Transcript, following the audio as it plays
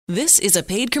This is a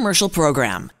paid commercial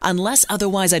program. Unless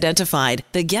otherwise identified,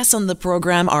 the guests on the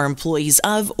program are employees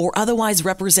of or otherwise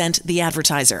represent the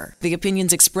advertiser. The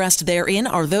opinions expressed therein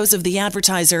are those of the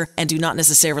advertiser and do not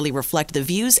necessarily reflect the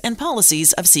views and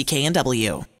policies of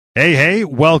CKNW. Hey,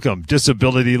 welcome.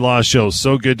 Disability Law Show.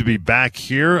 So good to be back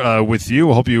here with you.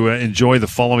 I hope you enjoy the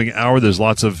following hour. There's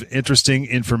lots of interesting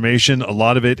information. A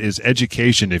lot of it is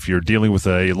education. If you're dealing with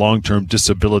a long-term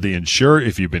disability insurer,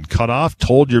 if you've been cut off,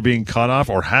 told you're being cut off,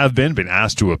 or have been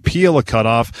asked to appeal a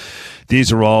cutoff,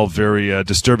 these are all very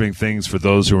disturbing things for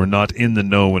those who are not in the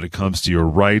know when it comes to your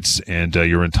rights and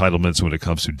your entitlements when it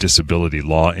comes to disability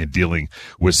law and dealing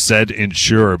with said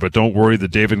insurer. But don't worry, the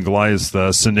David and Goliath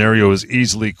scenario is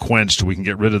easily quenched. We can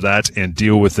get rid of that and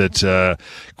deal with it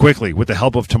quickly with the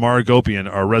help of Tamara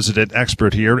Gopian, our resident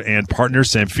expert here, and partner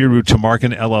Samfiru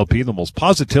Tamarkin LLP, the most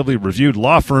positively reviewed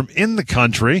law firm in the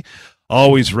country.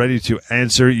 Always ready to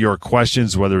answer your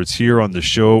questions, whether it's here on the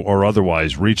show or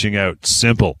otherwise. Reaching out,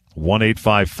 simple,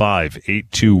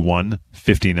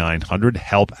 1-855-821-5900,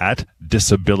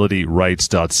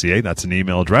 help@disabilityrights.ca. That's an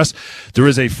email address. There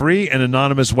is a free and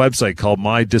anonymous website called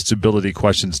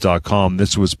mydisabilityquestions.com.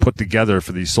 This was put together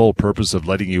for the sole purpose of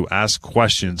letting you ask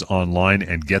questions online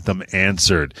and get them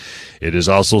answered. It is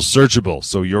also searchable,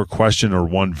 so your question or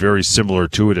one very similar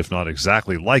to it, if not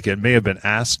exactly like it, may have been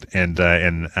asked and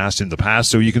asked in the past.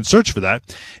 So you can search for that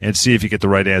and see if you get the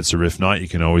right answer. If not, you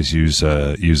can always use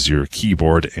your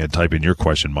keyboard and type in your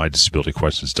question,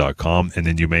 mydisabilityquestions.com, and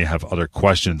then you may have other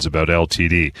questions about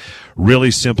LTD. Really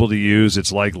simple to use.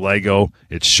 It's like Lego.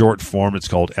 It's short form. It's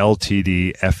called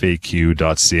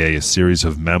LTDFAQ.ca, a series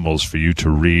of memos for you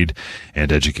to read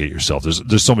and educate yourself.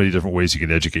 There's so many different ways you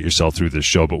can educate yourself through this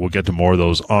show, but we'll get to more of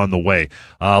those on the way.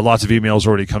 Lots of emails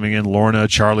already coming in. Lorna,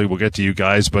 Charlie, we'll get to you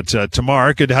guys. But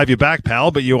Tamar, good to have you back, pal,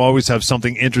 but you always have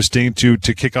something interesting to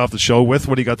kick off the show with.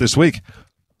 What do you got this week?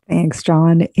 Thanks,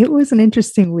 John. It was an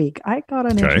interesting week. I got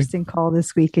an interesting call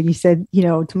this week, and you said,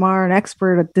 Tamar, an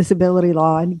expert at disability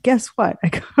law. And guess what?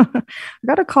 I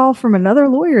got a call from another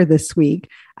lawyer this week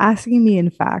asking me, in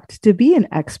fact, to be an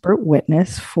expert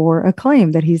witness for a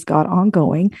claim that he's got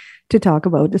ongoing to talk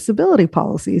about disability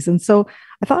policies. And so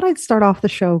I thought I'd start off the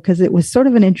show because it was sort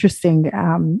of an interesting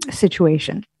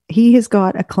situation. He has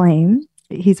got a claim.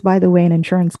 He's, by the way, an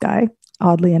insurance guy,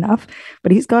 oddly enough,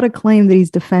 but he's got a claim that he's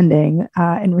defending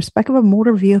in respect of a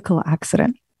motor vehicle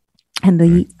accident. And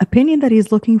the opinion that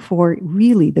he's looking for,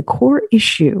 really the core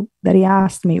issue that he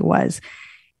asked me was,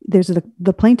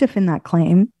 the plaintiff in that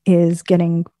claim is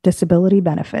getting disability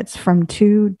benefits from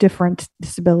two different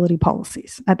disability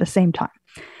policies at the same time.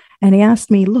 And he asked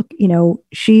me, look,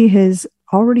 she has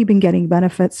already been getting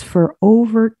benefits for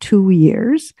over 2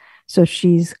 years. So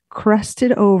she's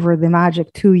crested over the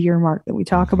magic 2-year mark that we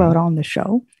talk about on the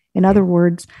show. In other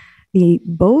words,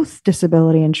 both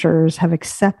disability insurers have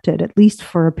accepted, at least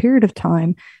for a period of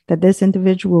time, that this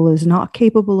individual is not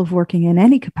capable of working in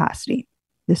any capacity.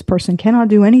 This person cannot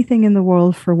do anything in the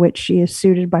world for which she is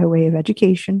suited by way of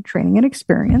education, training, and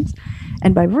experience.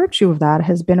 And by virtue of that,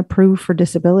 has been approved for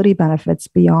disability benefits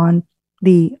beyond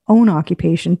the own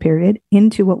occupation period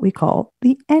into what we call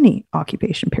the any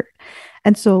occupation period.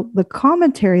 And so the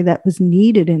commentary that was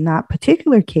needed in that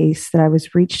particular case that I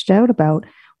was reached out about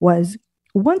was,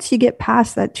 once you get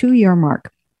past that 2-year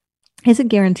mark, is it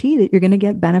guaranteed that you're going to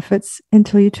get benefits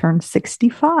until you turn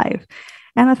 65?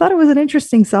 And I thought it was an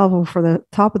interesting salvo for the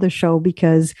top of the show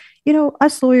because,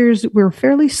 us lawyers, we're a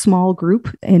fairly small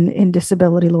group in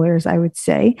disability lawyers, I would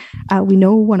say. We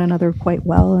know one another quite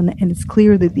well, and it's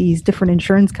clear that these different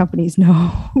insurance companies know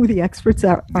who the experts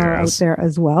are out there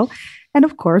as well. And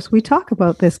of course, we talk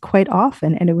about this quite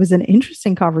often, and it was an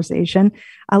interesting conversation.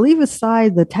 I'll leave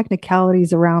aside the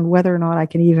technicalities around whether or not I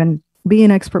can even be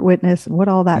an expert witness and what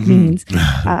all that means.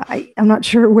 I'm not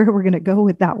sure where we're going to go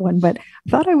with that one, but I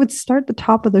thought I would start the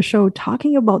top of the show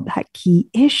talking about that key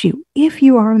issue. If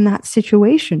you are in that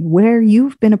situation where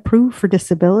you've been approved for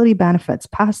disability benefits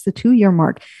past the 2-year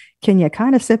mark, can you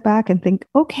kind of sit back and think,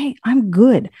 okay, I'm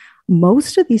good.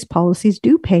 Most of these policies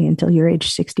do pay until you're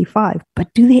age 65,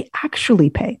 but do they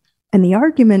actually pay? And the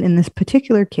argument in this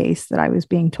particular case that I was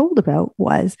being told about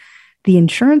was the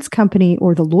insurance company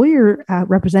or the lawyer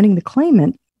representing the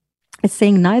claimant is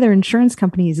saying neither insurance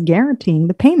company is guaranteeing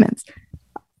the payments.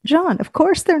 John, of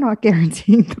course they're not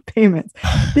guaranteeing the payments.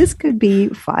 This could be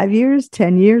 5 years,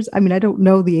 10 years. I mean, I don't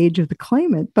know the age of the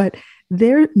claimant, but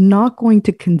they're not going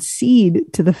to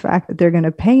concede to the fact that they're going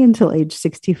to pay until age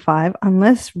 65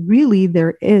 unless really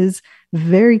there is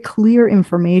very clear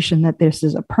information that this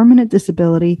is a permanent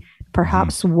disability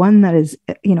perhaps one that is,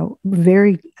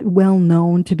 very well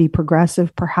known to be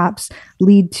progressive, perhaps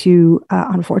lead to,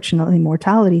 unfortunately,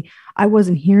 mortality. I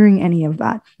wasn't hearing any of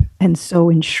that. And so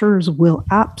insurers will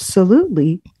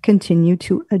absolutely continue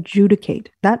to adjudicate.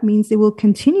 That means they will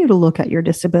continue to look at your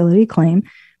disability claim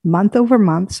month over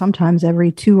month, sometimes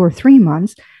every 2 or 3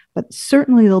 months, but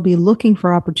certainly they'll be looking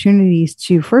for opportunities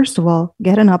to, first of all,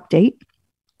 get an update,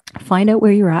 find out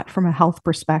where you're at from a health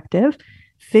perspective,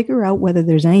 figure out whether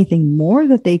there's anything more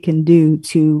that they can do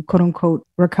to, quote unquote,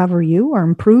 recover you or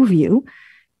improve you.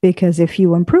 Because if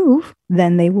you improve,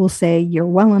 then they will say you're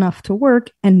well enough to work,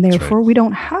 and therefore we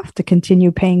don't have to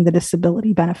continue paying the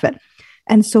disability benefit.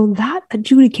 And so that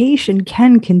adjudication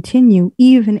can continue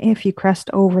even if you crest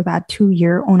over that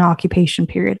 2-year own occupation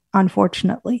period,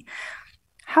 unfortunately.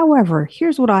 However,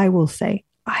 here's what I will say.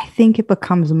 I think it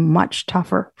becomes much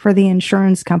tougher for the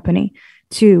insurance company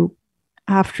to,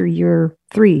 after year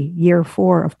 3, year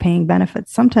 4 of paying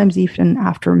benefits, sometimes even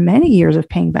after many years of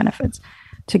paying benefits,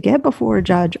 to get before a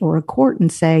judge or a court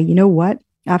and say, you know what,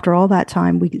 after all that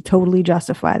time, we could totally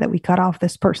justify that we cut off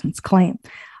this person's claim.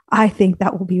 I think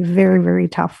that will be very, very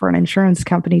tough for an insurance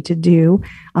company to do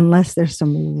unless there's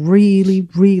some really,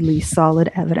 really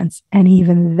solid evidence. And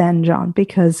even then, John,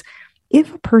 because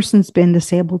if a person's been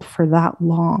disabled for that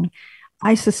long,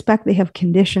 I suspect they have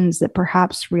conditions that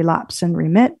perhaps relapse and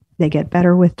remit. They get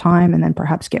better with time and then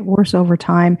perhaps get worse over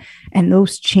time. And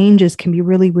those changes can be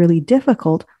really, really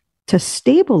difficult to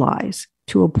stabilize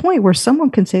to a point where someone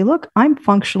can say, look, I'm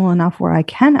functional enough where I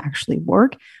can actually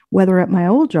work, whether at my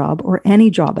old job or any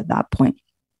job at that point.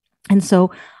 And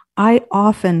so I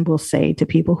often will say to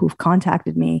people who've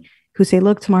contacted me who say,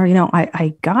 look, Tamar,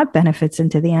 I got benefits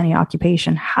into the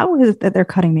anti-occupation. How is it that they're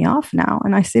cutting me off now?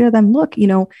 And I say to them, look,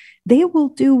 they will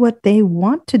do what they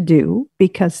want to do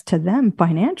because to them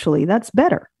financially, that's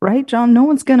better, right, John?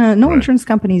 No insurance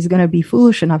company is going to be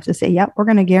foolish enough to say, yep, we're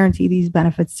going to guarantee these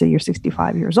benefits till you're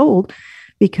 65 years old,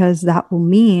 because that will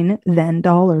mean then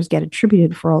dollars get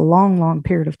attributed for a long, long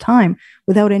period of time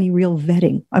without any real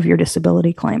vetting of your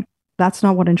disability claim. That's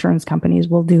not what insurance companies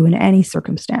will do in any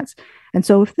circumstance. And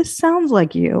so if this sounds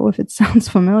like you, if it sounds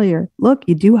familiar, look,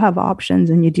 you do have options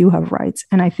and you do have rights.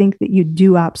 And I think that you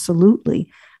do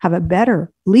absolutely have a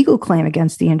better legal claim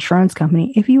against the insurance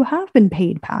company if you have been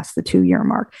paid past the 2-year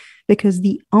mark, because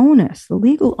the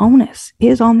legal onus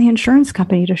is on the insurance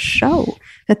company to show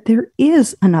that there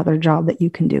is another job that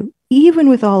you can do, even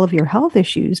with all of your health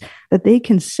issues, that they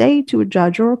can say to a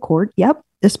judge or a court, yep,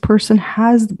 this person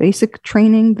has the basic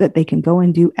training that they can go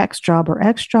and do X job or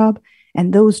X job,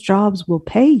 and those jobs will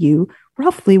pay you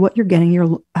roughly what you're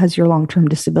getting as your long-term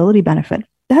disability benefit.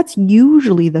 That's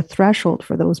usually the threshold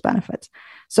for those benefits.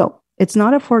 So it's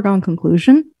not a foregone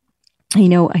conclusion.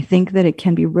 I think that it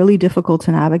can be really difficult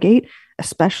to navigate,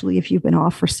 especially if you've been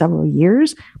off for several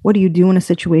years. What do you do in a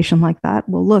situation like that?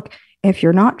 Well, look, if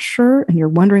you're not sure and you're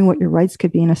wondering what your rights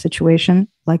could be in a situation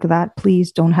like that,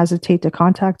 please don't hesitate to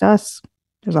contact us.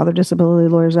 There's other disability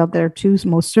lawyers out there too,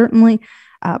 most certainly.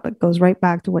 But goes right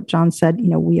back to what John said.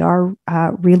 We are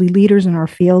really leaders in our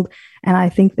field. And I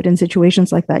think that in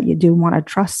situations like that, you do want to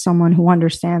trust someone who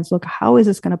understands, look, how is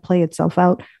this going to play itself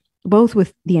out, both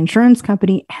with the insurance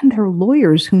company and their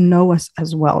lawyers who know us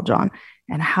as well, John,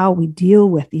 and how we deal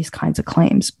with these kinds of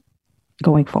claims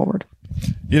going forward.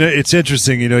 It's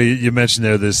interesting, you mentioned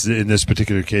there in this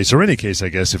particular case, or any case, I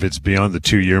guess, if it's beyond the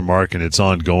 2-year mark and it's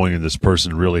ongoing and this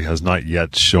person really has not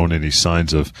yet shown any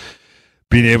signs of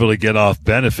being able to get off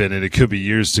benefit, and it could be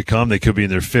years to come. They could be in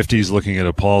their 50s looking at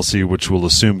a policy which we'll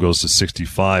assume goes to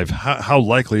 65. How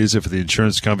likely is it for the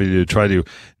insurance company to try to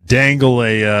dangle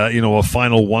a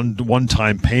final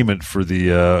one-time payment for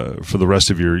the rest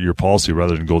of your policy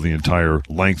rather than go the entire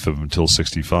length of until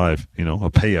 65? A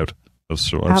payout of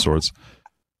sorts.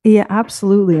 Yeah,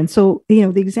 absolutely. And so, the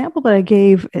example that I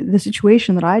gave, the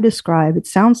situation that I described, it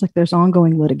sounds like there's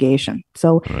ongoing litigation.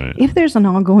 So if there's an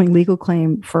ongoing legal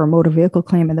claim for a motor vehicle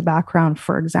claim in the background,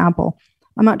 for example,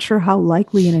 I'm not sure how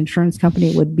likely an insurance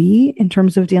company would be in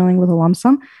terms of dealing with a lump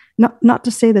sum. Not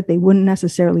to say that they wouldn't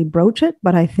necessarily broach it,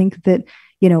 but I think that,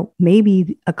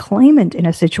 maybe a claimant in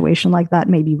a situation like that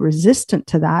may be resistant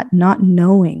to that, not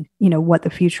knowing, what the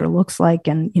future looks like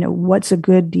and, what's a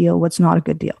good deal, what's not a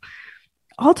good deal.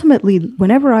 Ultimately,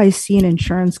 whenever I see an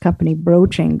insurance company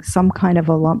broaching some kind of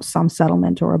a lump sum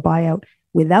settlement or a buyout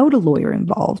without a lawyer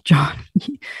involved, John,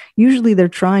 usually they're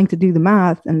trying to do the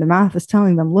math, and the math is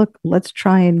telling them, look, let's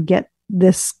try and get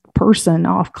this person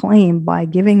off claim by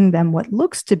giving them what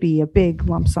looks to be a big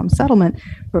lump sum settlement,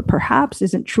 but perhaps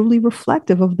isn't truly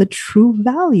reflective of the true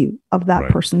value of that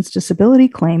person's disability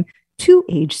claim to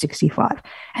age 65.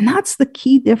 And that's the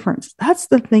key difference. That's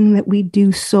the thing that we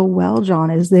do so well,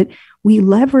 John, is that we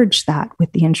leverage that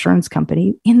with the insurance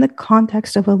company in the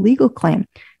context of a legal claim,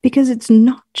 because it's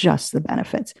not just the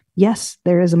benefits. Yes,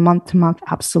 there is a month to month.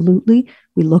 Absolutely.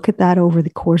 We look at that over the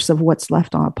course of what's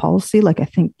left on a policy. Like I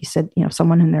think you said,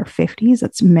 someone in their 50s,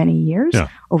 that's many years,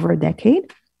 over a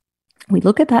decade. We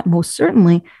look at that most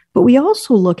certainly, but we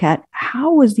also look at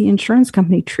how was the insurance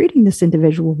company treating this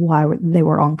individual while they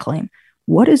were on claim?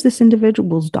 What is this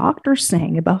individual's doctor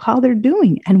saying about how they're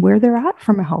doing and where they're at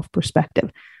from a health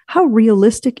perspective? How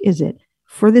realistic is it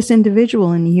for this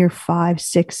individual in year 5,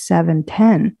 6, 7,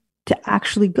 10 to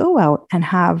actually go out and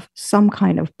have some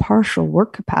kind of partial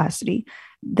work capacity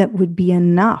that would be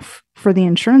enough for the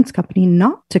insurance company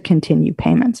not to continue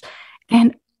payments?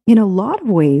 And in a lot of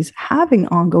ways, having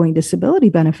ongoing disability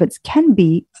benefits can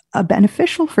be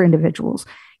beneficial for individuals.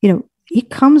 It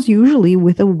comes usually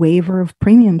with a waiver of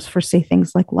premiums for, say,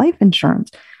 things like life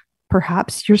insurance.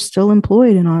 Perhaps you're still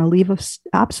employed and on a leave of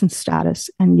absence status,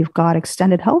 and you've got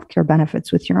extended healthcare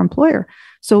benefits with your employer.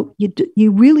 So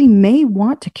you really may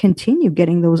want to continue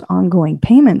getting those ongoing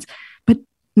payments. But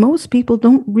most people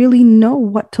don't really know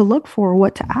what to look for or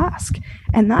what to ask.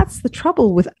 And that's the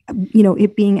trouble with,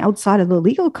 it being outside of the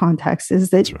legal context,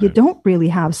 is that you don't really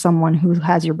have someone who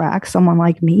has your back, someone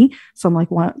like me, someone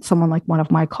like one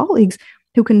of my colleagues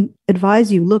who can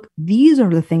advise you, look, these are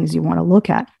the things you want to look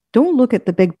at. Don't look at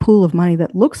the big pool of money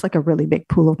that looks like a really big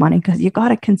pool of money, because you got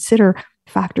to consider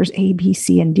factors A, B,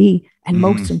 C, and D. And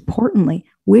most importantly,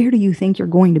 where do you think you're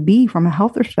going to be from a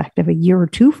health perspective a year or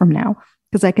two from now?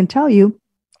 Because I can tell you,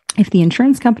 if the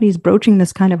insurance company is broaching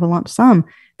this kind of a lump sum,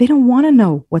 they don't want to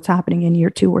know what's happening in year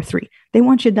 2 or 3. They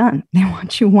want you done. They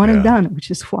want you one and done,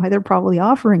 which is why they're probably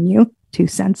offering you 2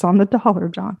 cents on the dollar,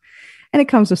 John. And it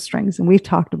comes with strings. And we've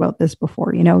talked about this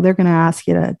before. They're going to ask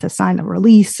you to sign a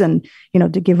release and,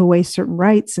 to give away certain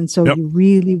rights. And so you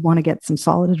really want to get some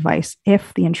solid advice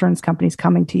if the insurance company is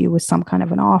coming to you with some kind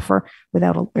of an offer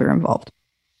without a lawyer involved.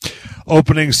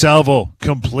 Opening salvo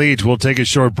complete. We'll take a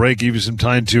short break, give you some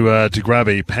time to grab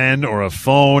a pen or a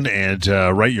phone and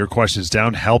write your questions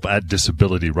down.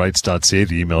 help@disabilityrights.ca,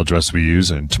 the email address we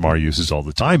use and Tamar uses all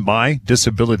the time.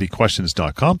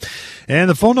 mydisabilityquestions.com.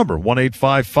 And the phone number,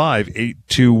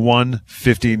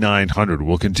 1-855-821-5900.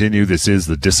 We'll continue. This is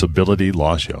the Disability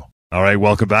Law Show. All right,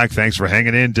 welcome back. Thanks for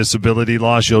hanging in. Disability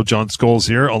Law Show. John Scholes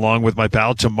here, along with my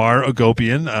pal Tamar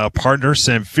Agopian, partner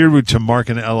Samfiru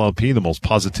Tamarkin LLP, the most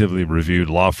positively reviewed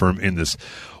law firm in this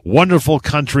wonderful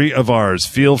country of ours.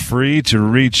 Feel free to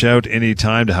reach out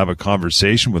anytime to have a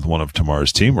conversation with one of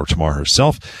Tamar's team or Tamar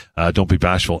herself. Don't be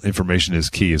bashful. Information is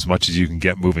key. As much as you can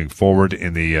get moving forward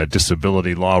in the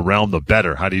disability law realm, the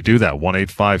better. How do you do that?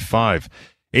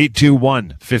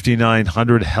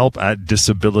 1-855-821-5900,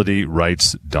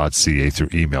 help@disabilityrights.ca through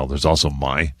email. There's also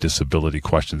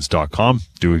mydisabilityquestions.com.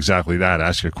 Do exactly that.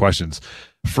 Ask your questions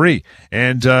free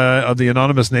and of the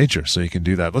anonymous nature, so you can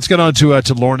do that. Let's get on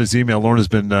to Lorna's email. Lorna's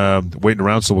been waiting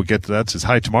around, so we'll get to that. It says,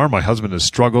 hi, Tamar. My husband has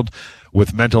struggled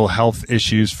with mental health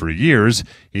issues for years.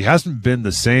 He hasn't been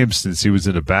the same since he was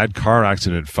in a bad car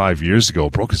accident 5 years ago,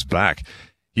 broke his back.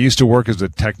 He used to work as a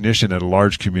technician at a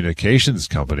large communications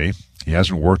company. He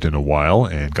hasn't worked in a while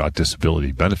and got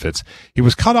disability benefits. He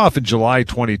was cut off in July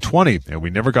 2020, and we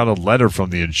never got a letter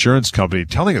from the insurance company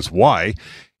telling us why.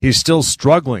 He's still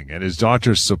struggling, and his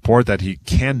doctors support that he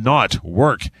cannot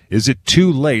work. Is it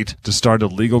too late to start a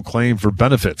legal claim for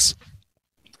benefits?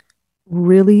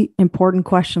 Really important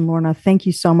question, Lorna. Thank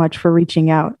you so much for reaching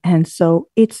out. And so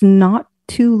it's not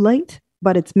too late,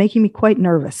 but it's making me quite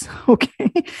nervous.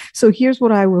 Okay. So here's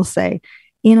what I will say.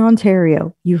 In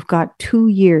Ontario, you've got 2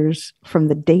 years from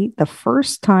the date the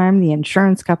first time the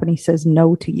insurance company says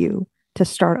no to you to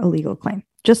start a legal claim.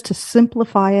 Just to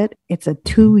simplify it, it's a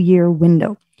 2-year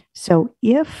window. So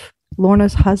if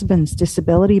Lorna's husband's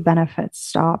disability benefits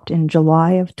stopped in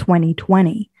July of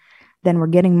 2020, then we're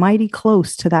getting mighty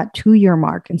close to that 2-year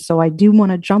mark. And so I do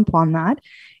want to jump on that,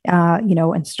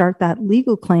 and start that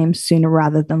legal claim sooner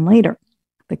rather than later.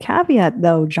 The caveat,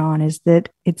 though, John, is that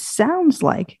it sounds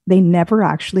like they never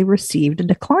actually received a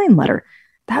decline letter.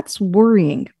 That's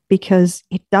worrying because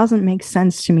it doesn't make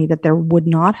sense to me that there would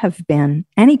not have been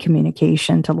any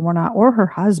communication to Lorna or her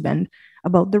husband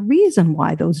about the reason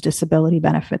why those disability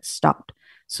benefits stopped.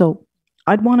 So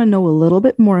I'd want to know a little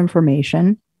bit more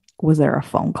information. Was there a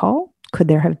phone call? Could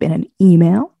there have been an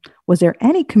email? Was there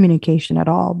any communication at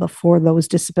all before those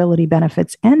disability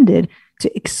benefits ended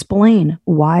to explain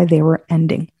why they were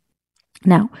ending?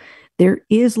 Now, there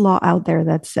is law out there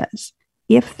that says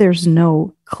if there's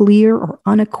no clear or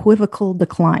unequivocal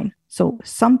decline, So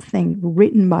something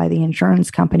written by the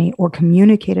insurance company or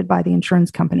communicated by the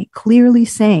insurance company clearly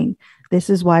saying, this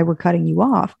is why we're cutting you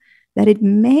off, that it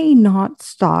may not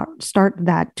start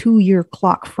that 2-year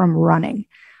clock from running.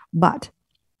 But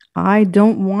I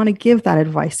don't want to give that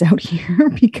advice out here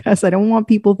because I don't want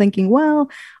people thinking, well,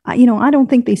 I don't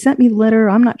think they sent me the letter.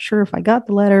 I'm not sure if I got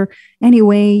the letter.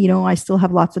 Anyway, I still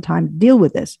have lots of time to deal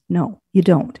with this. No, you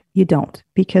don't. You don't.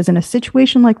 Because in a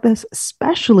situation like this,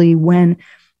 especially when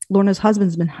Lorna's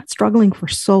husband's been struggling for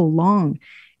so long,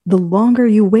 the longer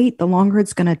you wait, the longer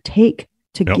it's going to take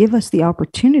to give us the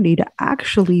opportunity to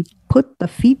actually put the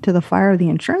feet to the fire of the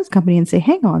insurance company and say,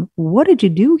 hang on, what did you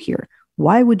do here?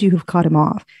 Why would you have cut him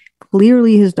off?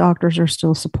 Clearly, his doctors are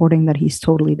still supporting that he's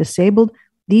totally disabled.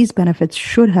 These benefits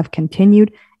should have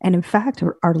continued and, in fact,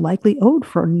 are likely owed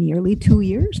for nearly 2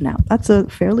 years now. That's a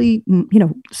fairly,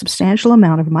 substantial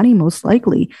amount of money, most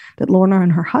likely, that Lorna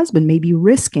and her husband may be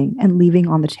risking and leaving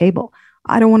on the table.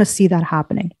 I don't want to see that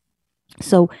happening.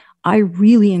 So I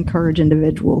really encourage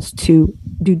individuals to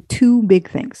do 2 big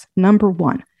things. Number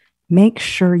 1, make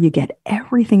sure you get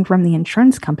everything from the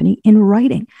insurance company in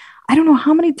writing. I don't know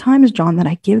how many times, John, that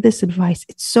I give this advice.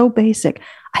 It's so basic.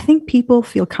 I think people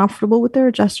feel comfortable with their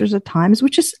adjusters at times,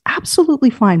 which is absolutely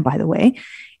fine, by the way.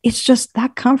 It's just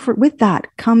that comfort with that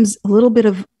comes a little bit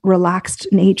of relaxed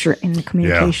nature in the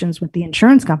communications with the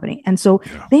insurance company. And so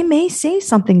they may say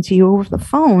something to you over the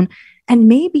phone, and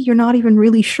maybe you're not even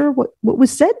really sure what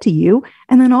was said to you.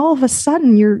 And then all of a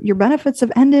sudden your benefits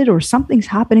have ended or something's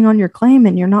happening on your claim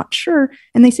and you're not sure.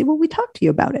 And they say, well, we talked to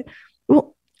you about it.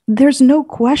 Well, there's no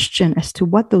question as to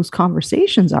what those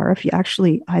conversations are if you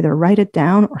actually either write it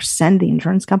down or send the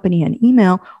insurance company an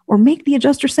email or make the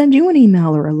adjuster send you an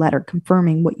email or a letter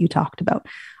confirming what you talked about.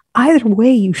 Either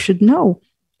way, you should know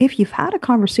if you've had a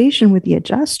conversation with the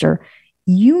adjuster,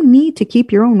 you need to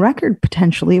keep your own record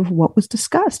potentially of what was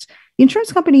discussed. The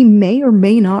insurance company may or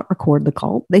may not record the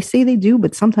call. They say they do,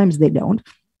 but sometimes they don't.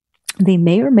 They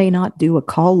may or may not do a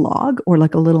call log or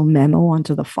like a little memo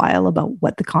onto the file about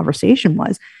what the conversation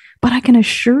was. But I can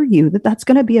assure you that that's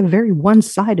going to be a very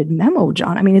one-sided memo,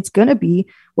 John. I mean, it's going to be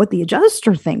what the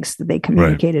adjuster thinks that they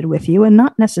communicated with you and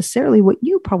not necessarily what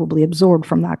you probably absorbed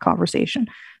from that conversation.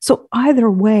 So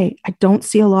either way, I don't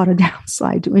see a lot of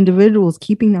downside to individuals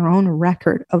keeping their own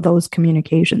record of those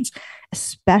communications,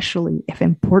 especially if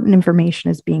important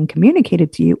information is being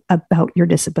communicated to you about your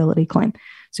disability claim.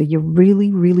 So you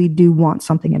really, really do want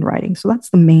something in writing. So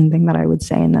that's the main thing that I would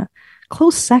say. And the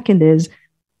close second is,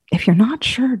 if you're not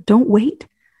sure, don't wait.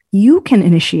 You can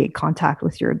initiate contact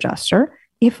with your adjuster.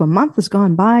 If a month has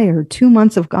gone by or 2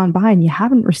 months have gone by and you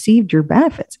haven't received your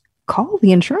benefits, call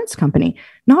the insurance company.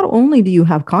 Not only do you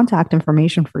have contact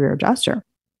information for your adjuster,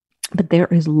 but there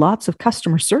is lots of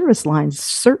customer service lines,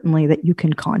 certainly, that you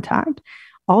can contact.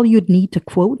 All you'd need to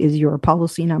quote is your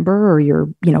policy number or your,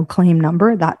 claim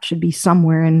number. That should be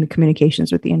somewhere in the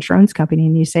communications with the insurance company.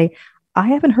 And you say, I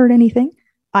haven't heard anything.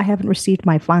 I haven't received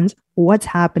my funds. What's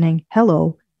happening?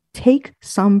 Hello. Take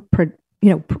some,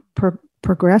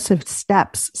 progressive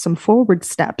steps, some forward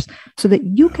steps, so that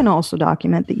you can also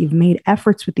document that you've made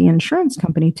efforts with the insurance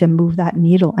company to move that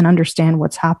needle and understand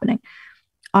what's happening.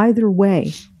 Either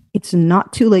way, it's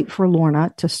not too late for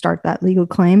Lorna to start that legal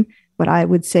claim, but I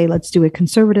would say let's do it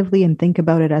conservatively and think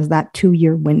about it as that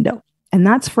 2-year window. And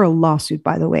that's for a lawsuit,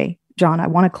 by the way. John, I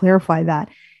want to clarify that.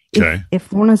 Okay.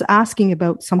 If Lorna's asking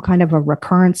about some kind of a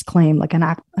recurrence claim, like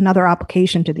another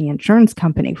application to the insurance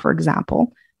company, for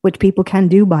example, which people can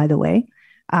do, by the way,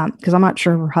 because I'm not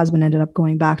sure if her husband ended up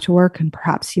going back to work and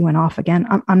perhaps he went off again.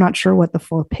 I'm not sure what the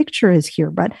full picture is here,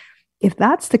 but if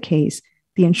that's the case,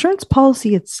 the insurance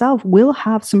policy itself will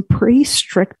have some pretty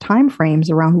strict timeframes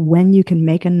around when you can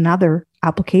make another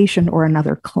application or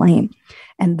another claim.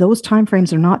 And those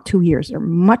timeframes are not 2 years. They're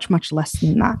much, much less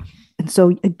than that. And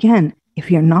so again, if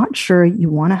you're not sure, you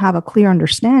want to have a clear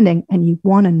understanding and you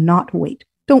want to not wait.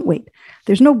 Don't wait.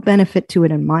 There's no benefit to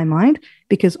it in my mind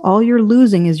because all you're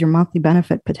losing is your monthly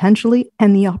benefit potentially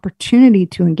and the opportunity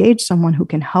to engage someone who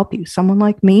can help you, someone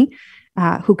like me,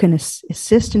 who can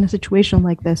assist in a situation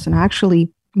like this and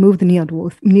actually move the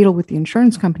needle with the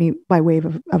insurance company by way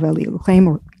of a legal claim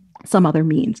or some other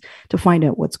means to find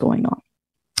out what's going on.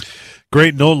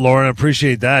 Great note, Lauren. I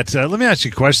appreciate that. Let me ask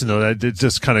you a question, though, that it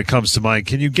just kind of comes to mind.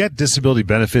 Can you get disability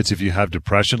benefits if you have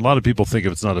depression? A lot of people think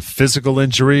if it's not a physical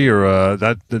injury or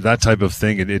that type of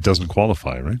thing, it doesn't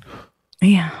qualify, right?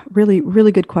 Yeah, really,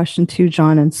 really good question too,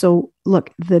 John. And so,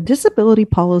 look, the disability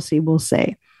policy will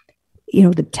say,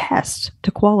 the test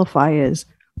to qualify is,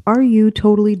 are you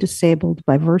totally disabled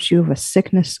by virtue of a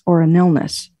sickness or an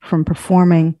illness from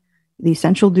performing the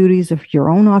essential duties of your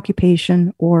own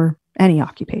occupation or any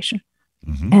occupation?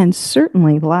 And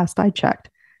certainly, the last I checked,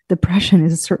 depression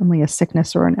is certainly a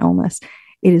sickness or an illness.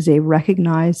 It is a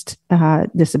recognized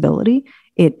disability.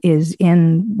 It is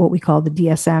in what we call the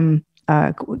DSM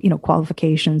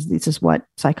qualifications. This is what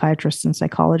psychiatrists and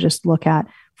psychologists look at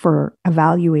for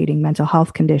evaluating mental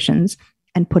health conditions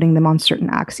and putting them on certain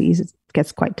axes. It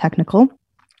gets quite technical.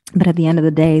 But at the end of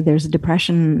the day, there's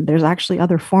depression. There's actually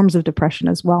other forms of depression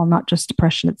as well, not just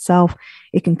depression itself.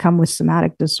 It can come with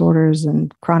somatic disorders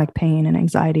and chronic pain and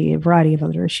anxiety, a variety of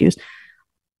other issues.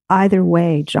 Either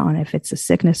way, John, if it's a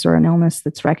sickness or an illness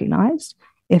that's recognized,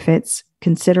 if it's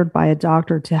considered by a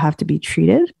doctor to have to be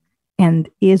treated and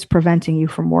is preventing you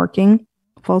from working,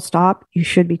 full stop, you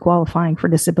should be qualifying for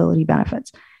disability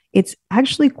benefits. It's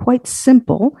actually quite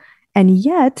simple. And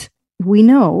yet we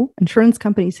know insurance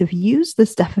companies have used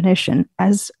this definition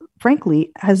as,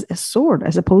 frankly, as a sword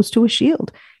as opposed to a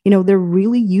shield. They're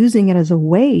really using it as a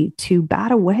way to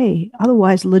bat away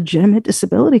otherwise legitimate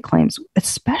disability claims,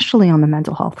 especially on the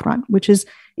mental health front, which is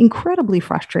incredibly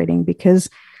frustrating because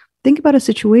think about a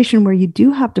situation where you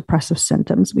do have depressive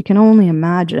symptoms. We can only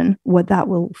imagine what that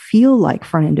will feel like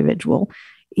for an individual.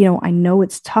 I know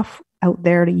it's tough out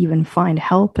there to even find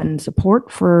help and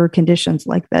support for conditions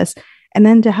like this. And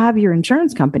then to have your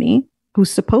insurance company, who's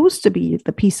supposed to be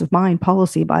the peace of mind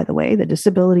policy, by the way, the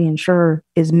disability insurer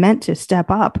is meant to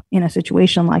step up in a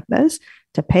situation like this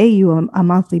to pay you a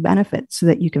monthly benefit so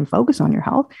that you can focus on your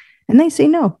health. And they say,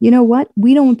 no, you know what?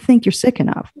 We don't think you're sick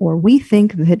enough, or we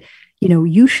think that,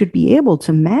 you should be able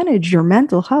to manage your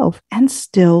mental health and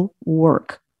still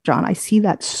work. John, I see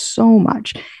that so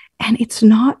much. And it's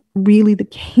not really the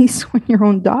case when your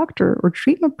own doctor or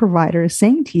treatment provider is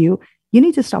saying to you, you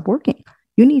need to stop working.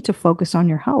 You need to focus on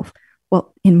your health.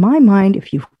 Well, in my mind,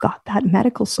 if you've got that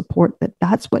medical support,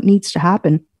 that's what needs to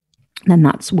happen, then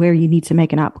that's where you need to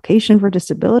make an application for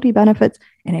disability benefits.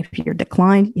 And if you're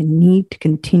declined, you need to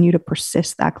continue to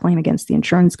persist that claim against the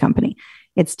insurance company.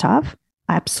 It's tough.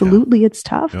 Absolutely, it's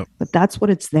tough, but that's what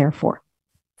it's there for,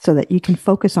 so that you can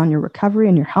focus on your recovery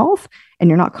and your health, and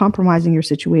you're not compromising your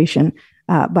situation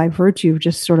by virtue of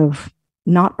just sort of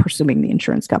not pursuing the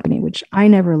insurance company, which I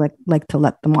never like to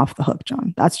let them off the hook,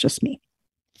 John. That's just me.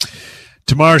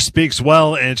 Tamar speaks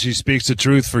well, and she speaks the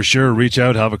truth for sure. Reach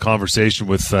out, have a conversation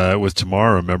with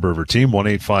Tamar, a member of her team.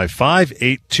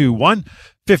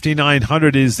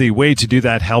 1-855-821-5900 is the way to do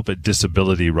that. Help at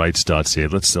disabilityrights.ca.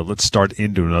 Let's start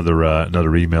into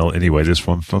another email. Anyway, this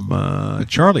one from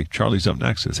Charlie. Charlie's up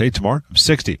next. Says, hey, Tamar, I'm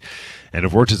 60 and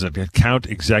have worked as an account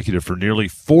executive for nearly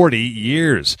 40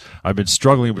 years. I've been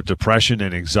struggling with depression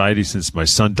and anxiety since my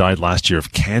son died last year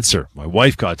of cancer. My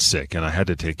wife got sick and I had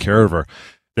to take care of her.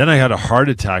 Then I had a heart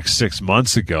attack 6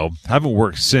 months ago. Haven't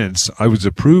worked since. I was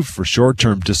approved for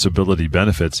short-term disability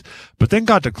benefits, but then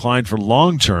got declined for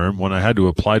long-term when I had to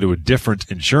apply to a different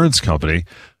insurance company.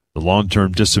 The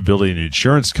long-term disability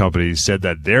insurance company said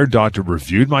that their doctor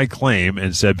reviewed my claim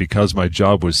and said because my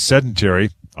job was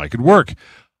sedentary, I could work.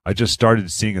 I just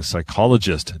started seeing a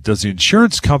psychologist. Does the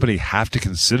insurance company have to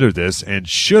consider this, and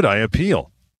should I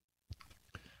appeal?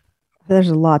 There's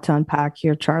a lot to unpack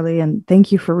here, Charlie, and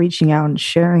thank you for reaching out and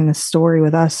sharing this story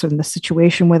with us and the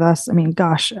situation with us. I mean,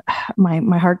 gosh,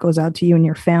 my heart goes out to you and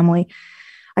your family.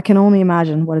 I can only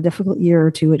imagine what a difficult year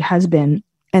or two it has been.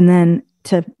 And then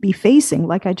to be facing,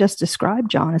 like I just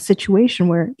described, John, a situation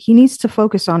where he needs to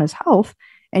focus on his health,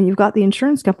 and you've got the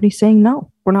insurance company saying, no,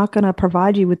 we're not going to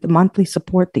provide you with the monthly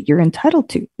support that you're entitled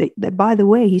to. That, by the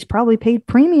way, he's probably paid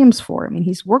premiums for. I mean,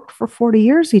 he's worked for 40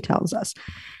 years, he tells us.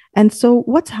 And so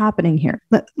what's happening here?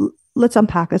 Let's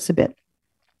unpack this a bit.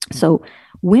 So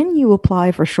when you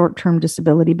apply for short-term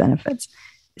disability benefits,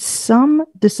 some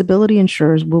disability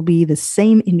insurers will be the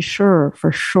same insurer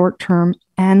for short-term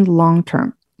and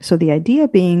long-term. So the idea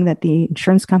being that the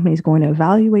insurance company is going to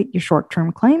evaluate your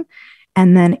short-term claim.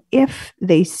 And then if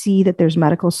they see that there's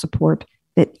medical support,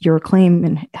 that your claim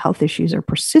and health issues are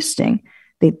persisting,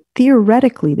 they should be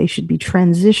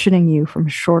transitioning you from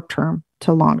short-term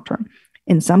to long-term.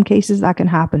 In some cases, that can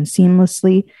happen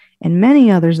seamlessly. In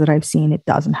many others that I've seen, it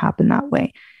doesn't happen that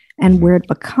way. And where it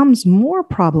becomes more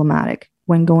problematic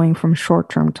when going from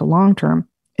short-term to long-term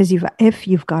is if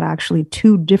you've got actually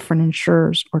two different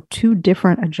insurers or two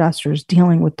different adjusters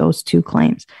dealing with those two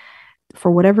claims.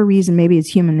 For whatever reason, maybe it's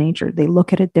human nature, they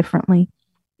look at it differently.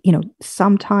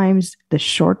 Sometimes the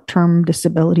short-term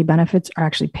disability benefits are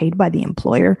actually paid by the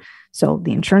employer. So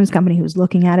the insurance company who's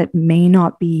looking at it may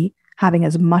not be having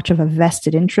as much of a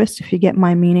vested interest, if you get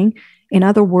my meaning. In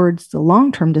other words, the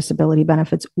long-term disability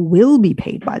benefits will be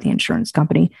paid by the insurance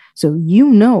company. So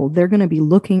they're going to be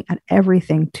looking at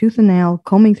everything tooth and nail,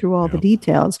 combing through all the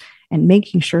details and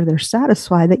making sure they're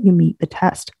satisfied that you meet the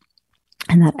test.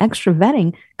 And that extra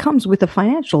vetting comes with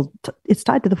it's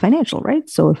tied to the financial, right?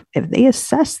 So if they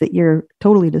assess that you're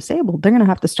totally disabled, they're going to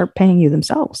have to start paying you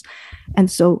themselves.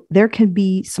 And so there can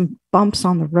be some bumps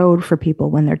on the road for people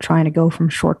when they're trying to go from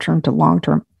short-term to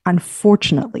long-term.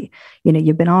 Unfortunately,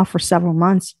 you've been off for several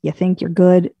months, you think you're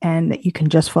good and that you can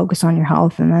just focus on your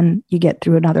health, and then you get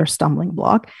through another stumbling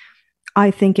block.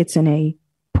 I think it's in a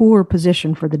poor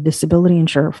position for the disability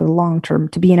insurer for the long term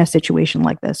to be in a situation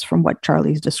like this from what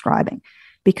Charlie's describing,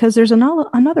 because there's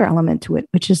another element to it,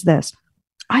 which is this.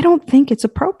 I don't think it's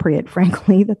appropriate,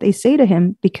 frankly, that they say to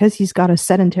him, because he's got a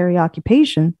sedentary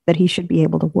occupation, that he should be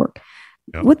able to work.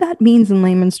 Yep. What that means in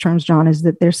layman's terms, John, is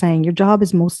that they're saying your job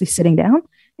is mostly sitting down,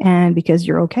 and because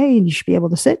you're okay and you should be able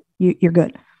to sit, you're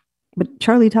good. But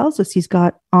Charlie tells us he's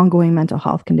got ongoing mental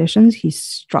health conditions. He's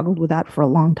struggled with that for a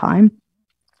long time.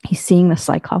 He's seeing the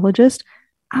psychologist.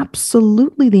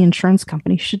 Absolutely, the insurance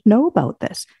company should know about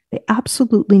this. They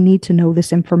absolutely need to know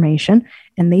this information,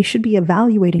 and they should be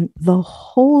evaluating the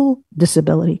whole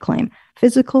disability claim,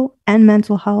 physical and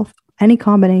mental health, any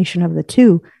combination of the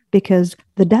two, because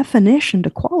the definition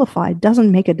to qualify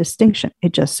doesn't make a distinction.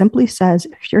 It just simply says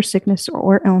if your sickness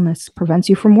or illness prevents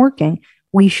you from working,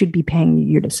 we should be paying you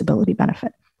your disability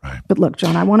benefit. Right. But look,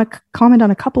 John, I want to comment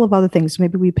on a couple of other things.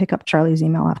 Maybe we pick up Charlie's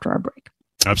email after our break.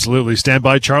 Absolutely. Stand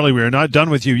by, Charlie. We are not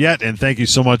done with you yet. And thank you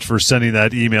so much for sending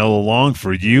that email along.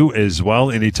 For you as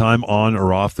well, anytime on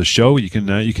or off the show, you can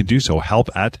do so.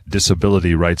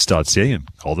 help@disabilityrights.ca and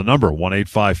call the number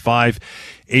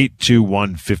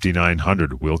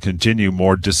 1-855-821-5900. We'll continue.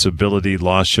 More Disability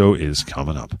Law Show is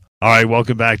coming up. All right,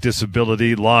 welcome back.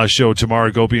 Disability Law Show.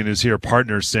 Tamara Gopian is here.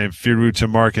 Partner Samfiru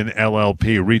Tamarkin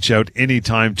LLP. Reach out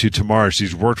anytime to Tamara.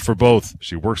 She's worked for both.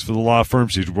 She works for the law firm.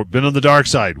 She's been on the dark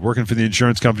side, working for the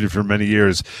insurance company for many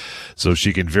years. So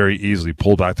she can very easily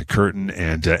pull back the curtain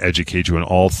and educate you on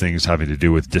all things having to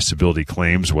do with disability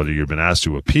claims, whether you've been asked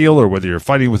to appeal or whether you're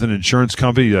fighting with an insurance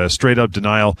company, straight up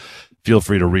denial. Feel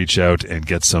free to reach out and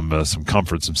get some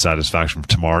comfort, some satisfaction from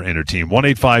Tamar and her team.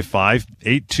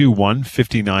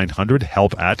 1-855-821-5900,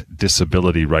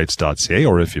 help@disabilityrights.ca,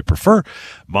 or if you prefer,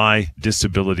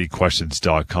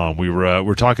 mydisabilityquestions.com.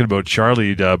 We're talking about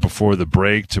Charlie before the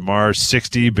break. Tamar,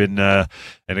 60, been an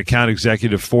account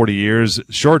executive 40 years.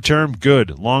 Short term,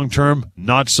 good. Long term,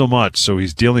 not so much. So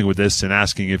he's dealing with this and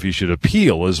asking if he should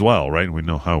appeal as well, right? We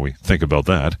know how we think about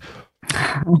that.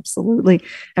 Absolutely.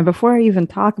 And before I even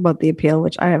talk about the appeal,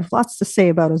 which I have lots to say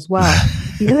about as well,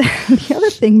 the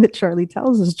other thing that Charlie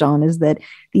tells us, John, is that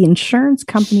the insurance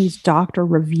company's doctor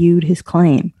reviewed his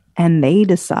claim and they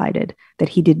decided that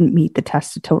he didn't meet the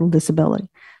test of total disability.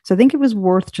 So I think it was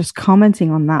worth just commenting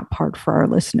on that part for our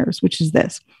listeners, which is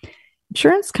this.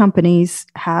 Insurance companies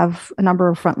have a number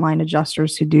of frontline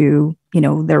adjusters who do,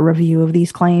 their review of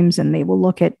these claims, and they will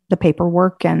look at the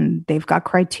paperwork and they've got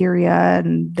criteria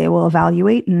and they will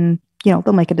evaluate and, they'll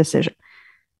make a decision.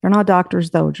 They're not doctors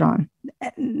though, John.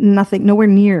 Nowhere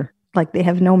near. Like they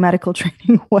have no medical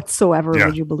training whatsoever,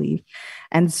 would you believe?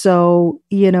 And so,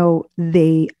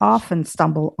 they often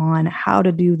stumble on how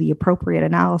to do the appropriate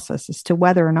analysis as to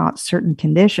whether or not certain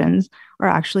conditions are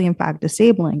actually, in fact,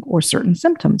 disabling or certain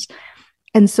symptoms.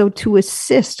 And so to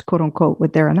assist, quote unquote,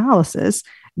 with their analysis,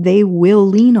 they will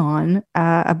lean on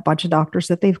a bunch of doctors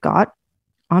that they've got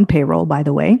on payroll, by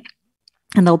the way,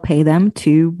 and they'll pay them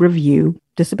to review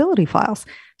disability files.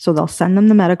 So they'll send them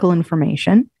the medical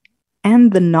information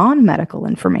and the non-medical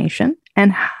information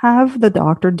and have the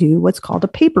doctor do what's called a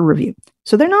paper review.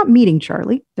 So they're not meeting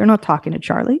Charlie. They're not talking to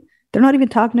Charlie. They're not even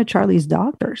talking to Charlie's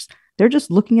doctors. They're just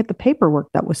looking at the paperwork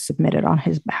that was submitted on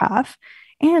his behalf.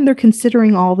 And they're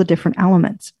considering all the different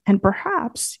elements. And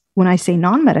perhaps, when I say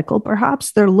non-medical,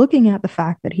 perhaps they're looking at the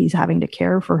fact that he's having to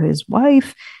care for his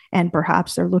wife, and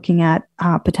perhaps they're looking at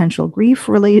potential grief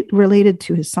related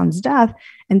to his son's death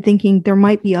and thinking there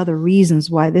might be other reasons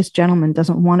why this gentleman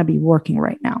doesn't want to be working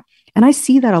right now. And I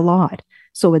see that a lot.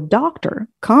 So a doctor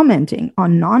commenting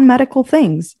on non-medical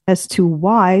things as to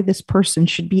why this person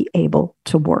should be able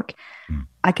to work.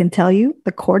 I can tell you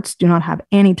the courts do not have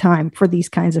any time for these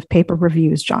kinds of paper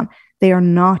reviews, John. They are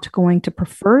not going to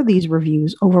prefer these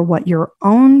reviews over what your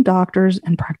own doctors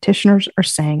and practitioners are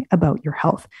saying about your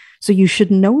health. So you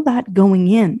should know that going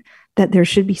in, that there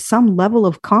should be some level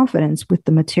of confidence with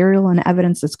the material and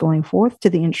evidence that's going forth to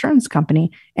the insurance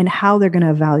company and how they're going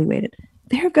to evaluate it.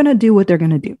 They're going to do what they're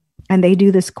going to do. And they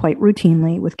do this quite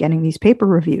routinely with getting these paper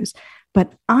reviews.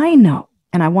 But I know,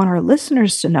 and I want our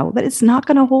listeners to know, that it's not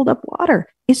going to hold up water.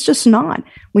 It's just not.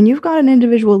 When you've got an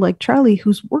individual like Charlie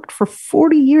who's worked for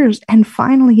 40 years and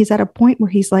finally he's at a point where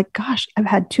he's like, gosh, I've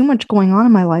had too much going on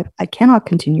in my life. I cannot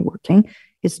continue working.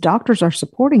 His doctors are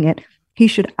supporting it. he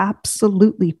should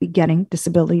absolutely be getting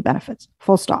disability benefits.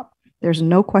 Full stop. There's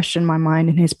no question in my mind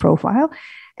in his profile.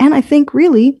 And I think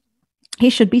really he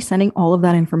should be sending all of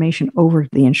that information over to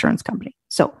the insurance company.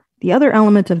 So the other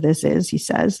element of this is he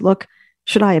says, look,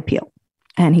 should I appeal?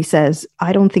 And he says,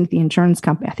 I don't think the insurance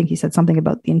company, I think he said something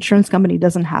about the insurance company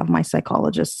doesn't have my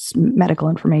psychologist's medical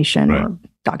information or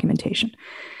documentation.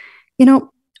 You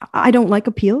know, I don't like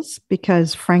appeals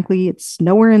because frankly, it's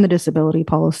nowhere in the disability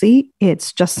policy.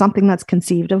 It's just something that's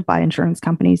conceived of by insurance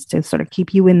companies to sort of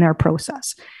keep you in their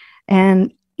process.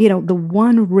 And, you know, the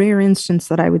one rare instance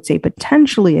that I would say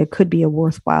potentially it could be a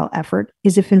worthwhile effort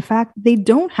is if in fact they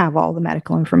don't have all the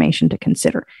medical information to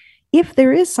consider. If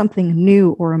there is something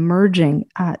new or emerging,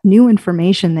 new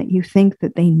information that you think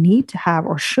that they need to have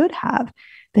or should have,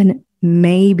 then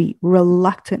maybe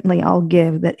reluctantly I'll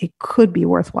give that it could be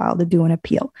worthwhile to do an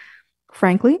appeal.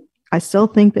 Frankly, I still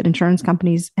think that insurance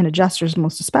companies and adjusters,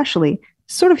 most especially,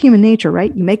 sort of human nature,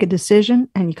 right? You make a decision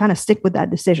and you kind of stick with that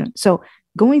decision. So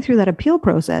going through that appeal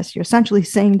process, you're essentially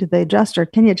saying to the adjuster,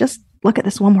 can you just look at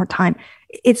this one more time?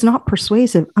 It's not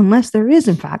persuasive unless there is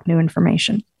in fact new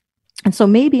information. And so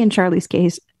maybe in Charlie's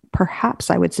case,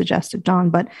 perhaps I would suggest it, John,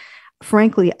 but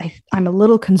frankly, I'm a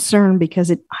little concerned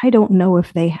because I don't know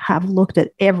if they have looked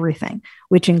at everything,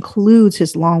 which includes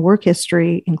his long work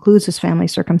history, includes his family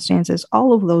circumstances.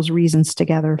 All of those reasons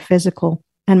together, physical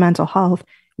and mental health,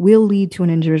 will lead to an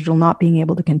individual not being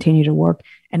able to continue to work.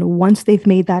 And once they've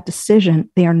made that decision,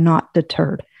 they are not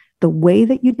deterred. The way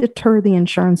that you deter the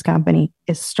insurance company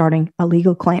is starting a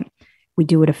legal claim. We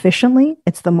do it efficiently.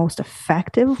 It's the most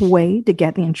effective way to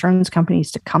get the insurance companies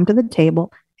to come to the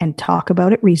table and talk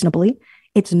about it reasonably.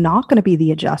 It's not going to be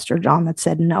the adjuster, John, that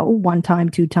said no 1 time,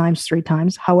 2 times, 3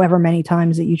 times, however many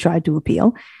times that you tried to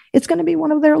appeal. It's going to be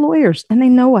one of their lawyers, and they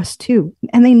know us too.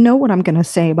 And they know what I'm going to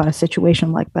say about a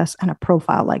situation like this and a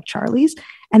profile like Charlie's.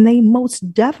 And they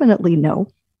most definitely know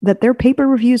that their paper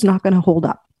review is not going to hold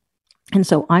up. And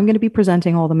so I'm going to be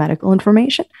presenting all the medical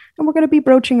information, and we're going to be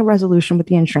broaching a resolution with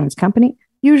the insurance company,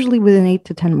 usually within 8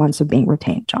 to 10 months of being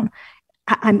retained, John.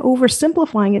 I'm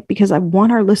oversimplifying it because I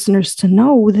want our listeners to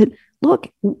know that, look,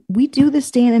 we do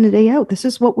this day in and day out. This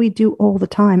is what we do all the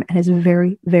time, and is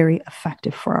very, very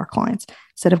effective for our clients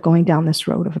instead of going down this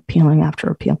road of appealing after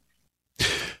appeal.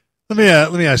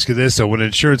 Let me ask you this. So when an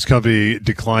insurance company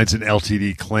declines an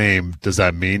LTD claim, does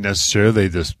that mean necessarily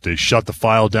they shut the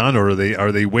file down, or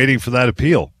are they waiting for that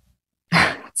appeal?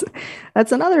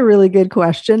 That's another really good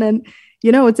question. And,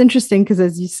 you know, it's interesting because,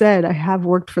 as you said, I have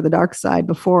worked for the dark side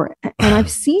before, and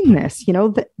I've seen this. You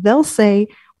know, they'll say,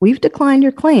 we've declined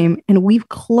your claim and we've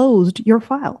closed your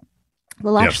file.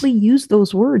 They'll actually use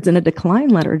those words in a decline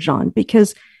letter, John,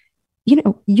 because, you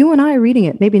know, you and I are reading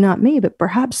it, maybe not me, but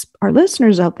perhaps our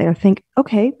listeners out there think,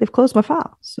 okay, they've closed my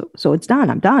file. So it's done.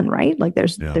 I'm done, right? Like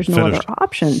there's no other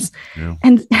options. Yeah.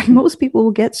 And most people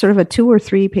will get sort of a 2 or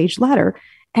 3 page letter.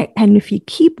 And if you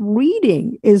keep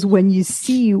reading is when you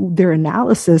see their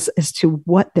analysis as to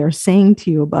what they're saying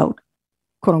to you about,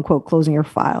 quote unquote, closing your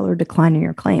file or declining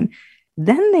your claim.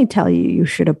 Then they tell you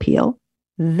should appeal.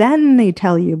 Then they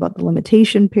tell you about the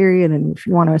limitation period and if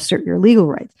you want to assert your legal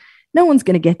rights. No one's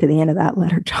going to get to the end of that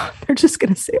letter, John. They're just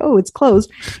going to say, oh, it's closed.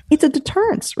 It's a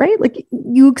deterrence, right? Like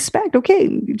you expect,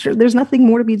 okay, there's nothing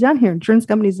more to be done here. Insurance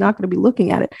company's not going to be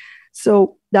looking at it.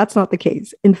 So that's not the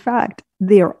case. In fact,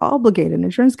 they are obligated,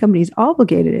 insurance companies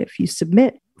obligated, if you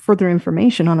submit further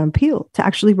information on appeal, to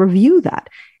actually review that.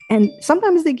 And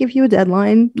sometimes they give you a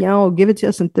deadline, you know, give it to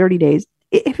us in 30 days.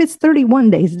 If it's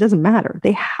 31 days, it doesn't matter.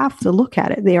 They have to look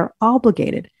at it. They are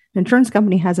obligated. An insurance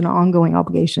company has an ongoing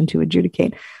obligation to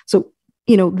adjudicate. So,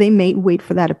 you know, they may wait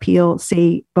for that appeal,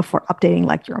 say, before updating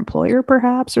like your employer,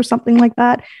 perhaps, or something like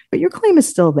that. But your claim is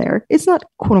still there. It's not,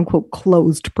 quote unquote,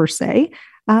 closed per se.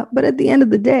 But at the end of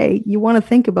the day, you want to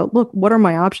think about, look, what are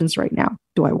my options right now?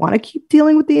 Do I want to keep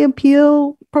dealing with the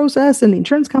appeal process and the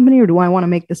insurance company, or do I want to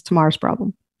make this tomorrow's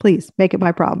problem? Please make it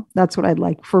my problem. That's what I'd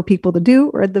like for people to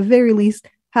do, or at the very least,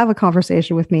 have a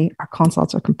conversation with me. Our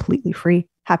consults are completely free.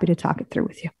 Happy to talk it through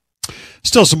with you.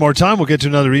 Still some more time. We'll get to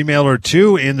another email or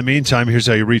two. In the meantime, here's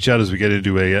how you reach out as we get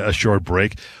into a short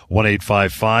break.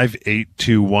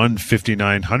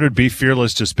 1-855-821-5900. Be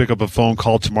fearless. Just pick up a phone,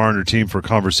 call Tamar and her team for a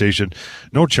conversation.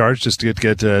 No charge, just to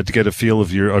get a feel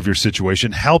of your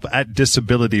situation.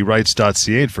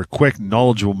 help@disabilityrights.ca for quick,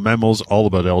 knowledgeable memos all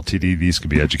about LTD. These can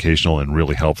be educational and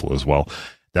really helpful as well.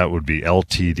 That would be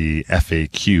ltdfaq.ca.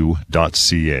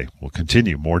 We'll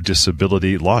continue. More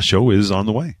Disability Law Show is on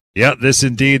the way. Yeah, this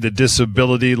indeed, the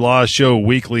Disability Law Show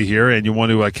weekly here, and you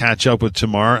want to catch up with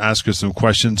Tamar, ask her some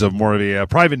questions of more of a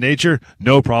private nature,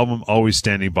 no problem, always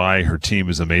standing by. Her team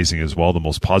is amazing as well, the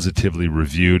most positively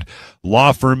reviewed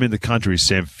law firm in the country,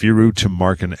 Samfiru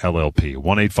Tamarkin LLP.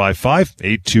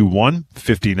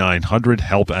 1-855-821-5900,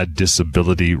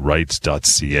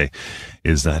 help@disabilityrights.ca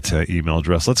is that email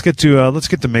address. Let's get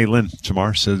to Mei Lin.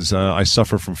 Tamar says, I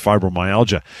suffer from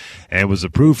fibromyalgia and was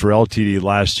approved for LTD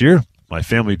last year. My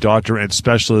family doctor and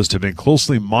specialist have been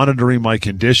closely monitoring my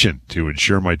condition to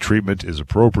ensure my treatment is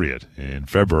appropriate. In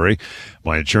February,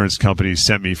 my insurance company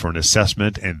sent me for an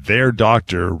assessment, and their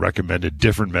doctor recommended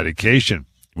different medication.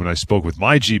 When I spoke with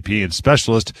my GP and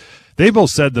specialist, they both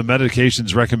said the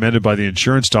medications recommended by the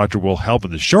insurance doctor will help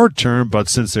in the short term, but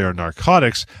since they are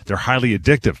narcotics, they're highly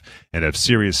addictive and have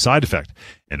serious side effects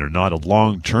and are not a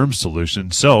long-term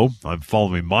solution. So I'm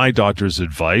following my doctor's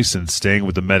advice and staying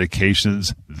with the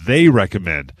medications they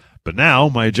recommend. But now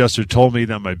my adjuster told me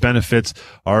that my benefits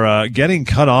are getting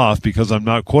cut off because I'm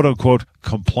not, quote-unquote,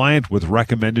 compliant with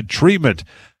recommended treatment.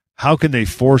 How can they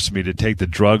force me to take the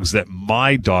drugs that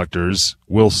my doctors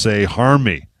will say harm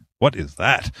me? What is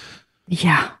that?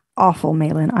 Yeah, awful,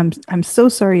 Mei Lin. I'm so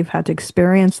sorry you've had to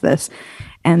experience this.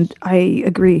 And I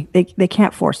agree. They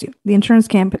can't force you. The insurance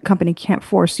company can't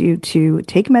force you to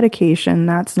take medication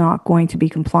that's not going to be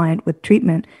compliant with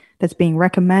treatment that's being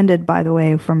recommended, by the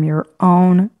way, from your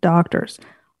own doctors.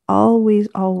 Always,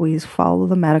 always follow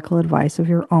the medical advice of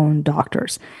your own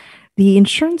doctors. The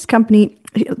insurance company,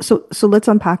 so let's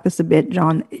unpack this a bit,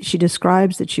 John. She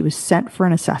describes that she was sent for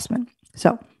an assessment.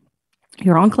 So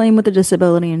you're on claim with the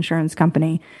disability insurance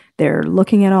company. They're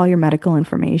looking at all your medical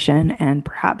information, and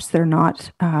perhaps they're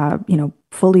not,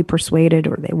 fully persuaded,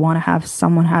 or they want to have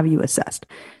someone have you assessed.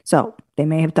 So they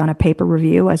may have done a paper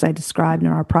review, as I described in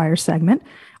our prior segment,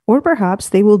 or perhaps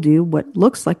they will do what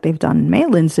looks like they've done in Mei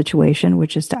Lin's situation,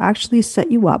 which is to actually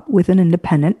set you up with an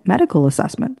independent medical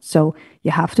assessment. So you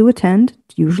have to attend,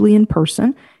 usually in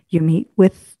person. You meet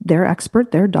with their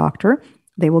expert, their doctor.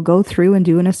 They will go through and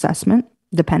do an assessment,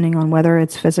 depending on whether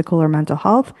it's physical or mental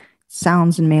health.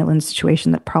 Sounds in Mei Lin's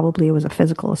situation that probably it was a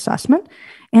physical assessment.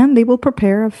 And they will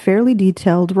prepare a fairly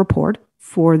detailed report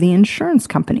for the insurance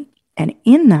company. And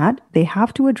in that, they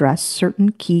have to address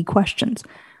certain key questions.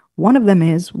 One of them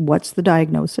is, what's the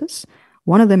diagnosis?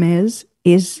 One of them is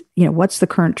what's the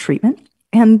current treatment?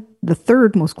 And the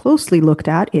third, most closely looked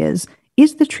at, is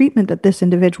the treatment that this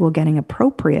individual getting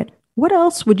appropriate? What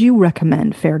else would you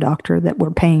recommend, fair doctor, that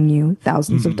we're paying you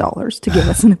thousands of dollars to give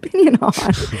us an opinion on?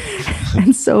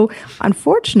 And so,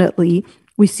 unfortunately,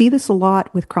 we see this a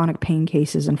lot with chronic pain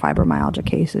cases and fibromyalgia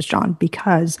cases, John,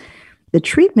 because the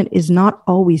treatment is not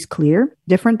always clear.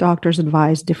 Different doctors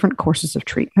advise different courses of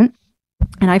treatment.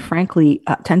 And I frankly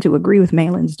tend to agree with Mei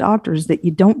Lin's doctors that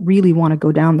you don't really want to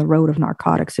go down the road of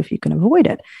narcotics if you can avoid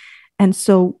it. And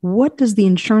so what does the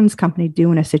insurance company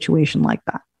do in a situation like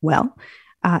that? Well,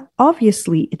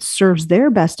 obviously, it serves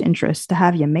their best interest to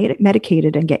have you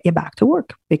medicated and get you back to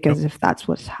work, because if that's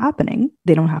what's happening,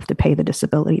 they don't have to pay the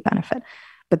disability benefit.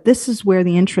 But this is where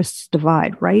the interests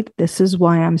divide, right? This is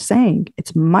why I'm saying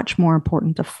it's much more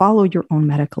important to follow your own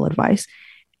medical advice.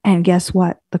 And guess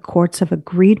what? The courts have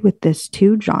agreed with this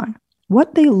too, John.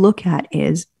 What they look at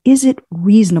is it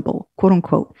reasonable, quote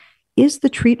unquote? Is the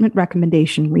treatment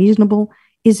recommendation reasonable?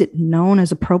 Is it known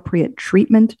as appropriate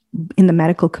treatment in the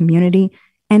medical community?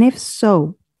 And if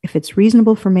so, if it's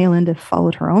reasonable for Mei Lin to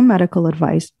follow her own medical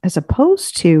advice as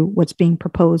opposed to what's being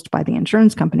proposed by the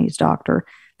insurance company's doctor,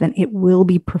 then it will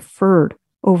be preferred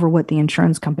over what the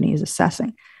insurance company is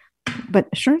assessing. But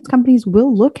insurance companies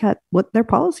will look at what their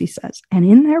policy says. And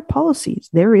in their policies,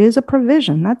 there is a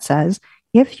provision that says,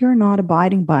 if you're not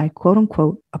abiding by, quote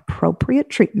unquote, appropriate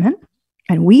treatment,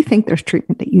 and we think there's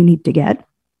treatment that you need to get,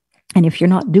 and if you're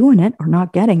not doing it or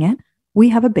not getting it, we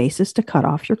have a basis to cut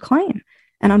off your claim.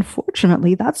 And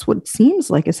unfortunately, that's what it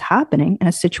seems like is happening in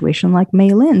a situation like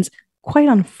Mei Lin's, quite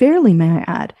unfairly, may I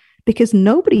add, because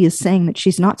nobody is saying that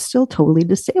she's not still totally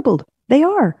disabled. They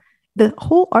are. The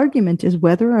whole argument is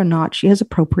whether or not she has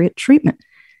appropriate treatment.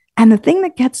 And the thing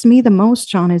that gets me the most,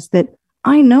 John, is that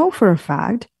I know for a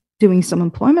fact, doing some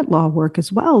employment law work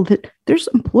as well, that there's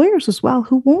employers as well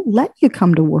who won't let you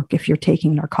come to work if you're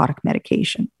taking narcotic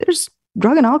medication. There's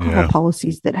drug and alcohol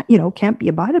policies that, can't be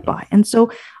abided by. And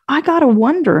so I got to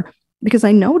wonder, because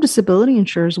I know disability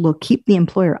insurers will keep the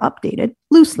employer updated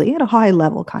loosely at a high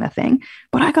level kind of thing.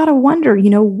 But I got to wonder,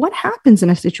 what happens in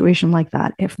a situation like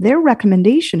that if their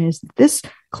recommendation is that this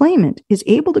claimant is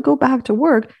able to go back to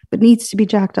work, but needs to be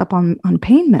jacked up on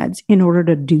pain meds in order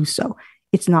to do so.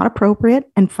 It's not appropriate.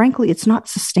 And frankly, it's not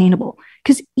sustainable.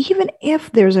 Because even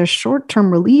if there's a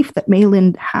short-term relief that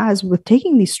May-Lin has with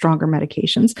taking these stronger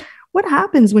medications, what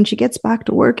happens when she gets back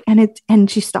to work and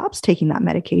she stops taking that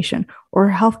medication, or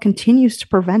her health continues to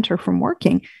prevent her from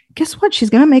working? Guess what? She's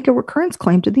going to make a recurrence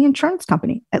claim to the insurance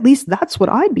company. At least that's what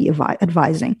I'd be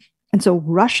advising. And so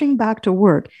rushing back to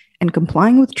work and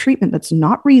complying with treatment that's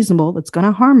not reasonable, that's going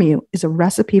to harm you, is a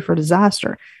recipe for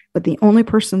disaster. But the only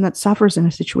person that suffers in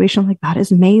a situation like that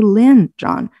is May-Lin,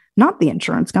 John, not the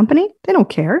insurance company. They don't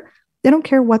care. They don't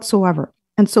care whatsoever.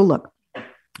 And so look,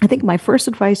 I think my first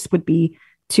advice would be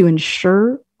to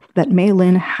ensure that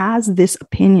May-Lin has this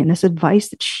opinion, this advice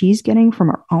that she's getting from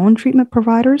her own treatment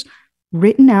providers,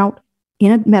 written out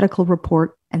in a medical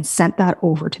report and sent that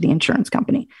over to the insurance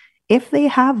company. If they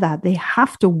have that, they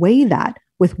have to weigh that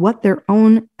with what their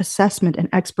own assessment and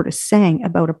expert is saying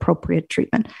about appropriate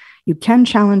treatment. You can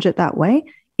challenge it that way.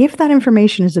 If that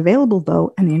information is available,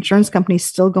 though, and the insurance company is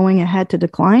still going ahead to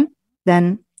decline,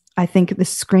 then I think this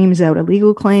screams out a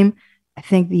legal claim. I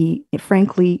think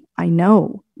frankly, I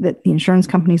know that the insurance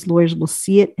company's lawyers will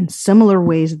see it in similar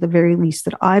ways, at the very least,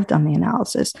 that I've done the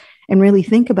analysis, and really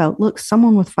think about, look,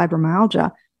 someone with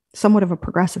fibromyalgia, somewhat of a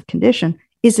progressive condition,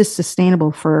 is this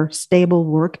sustainable for stable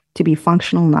work to be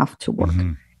functional enough to work?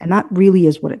 Mm-hmm. And that really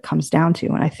is what it comes down to.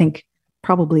 And I think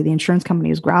probably the insurance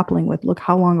company is grappling with, look,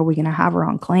 how long are we going to have her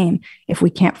on claim if we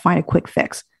can't find a quick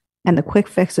fix? And the quick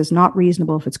fix is not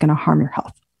reasonable if it's going to harm your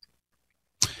health.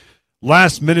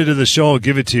 Last minute of the show, I'll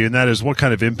give it to you, and that is, what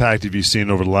kind of impact have you seen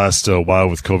over the last while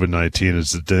with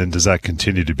COVID-19? Does that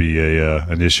continue to be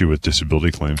an issue with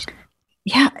disability claims?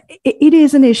 Yeah, it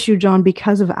is an issue, John,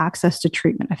 because of access to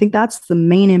treatment. I think that's the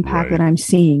main impact that I'm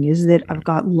seeing, is that I've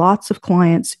got lots of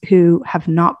clients who have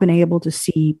not been able to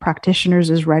see practitioners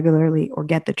as regularly or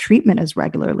get the treatment as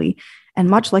regularly. And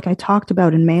much like I talked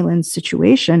about in May-Lin's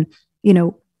situation,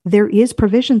 there is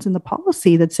provisions in the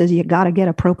policy that says you got to get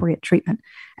appropriate treatment.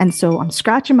 And so I'm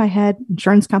scratching my head.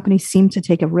 Insurance companies seem to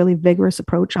take a really vigorous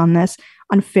approach on this,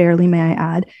 unfairly, may I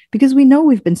add, because we know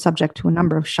we've been subject to a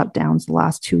number of shutdowns the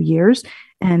last 2 years.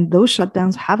 And those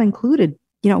shutdowns have included,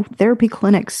 therapy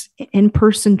clinics,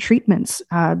 in-person treatments,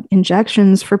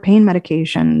 injections for pain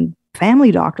medication, family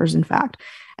doctors, in fact.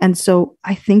 And so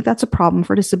I think that's a problem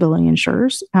for disability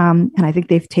insurers. And I think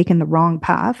they've taken the wrong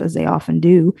path, as they often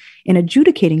do, in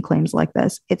adjudicating claims like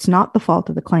this. It's not the fault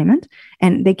of the claimant,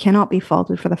 and they cannot be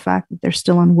faulted for the fact that they're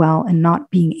still unwell and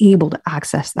not being able to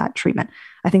access that treatment.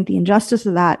 I think the injustice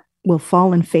of that will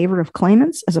fall in favor of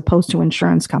claimants as opposed to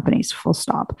insurance companies, full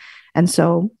stop. And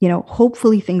so,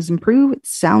 hopefully things improve. It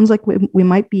sounds like we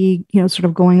might be, sort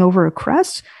of going over a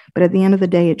crest, but at the end of the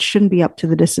day, it shouldn't be up to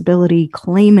the disability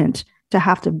claimant to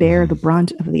have to bear the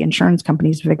brunt of the insurance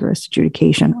company's vigorous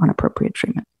adjudication on appropriate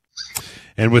treatment.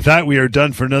 And with that, we are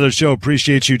done for another show.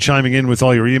 Appreciate you chiming in with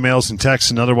all your emails and texts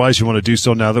and otherwise. You want to do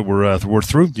so now that we're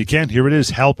through? You can. Here it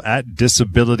is,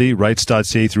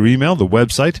 help@disabilityrights.ca through email, the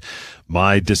website,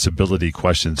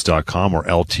 mydisabilityquestions.com or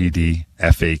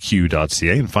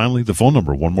ltdfaq.ca. And finally, the phone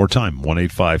number, one more time,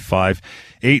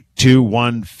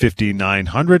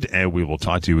 1-855-821-5900. And we will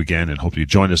talk to you again and hope you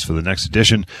join us for the next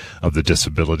edition of the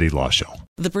Disability Law Show.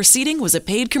 The proceeding was a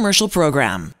paid commercial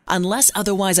program. Unless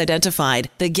otherwise identified,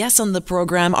 the guests on the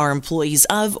program are employees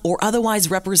of or otherwise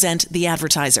represent the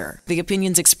advertiser. The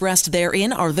opinions expressed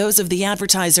therein are those of the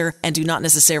advertiser and do not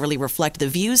necessarily reflect the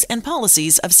views and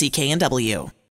policies of CKNW.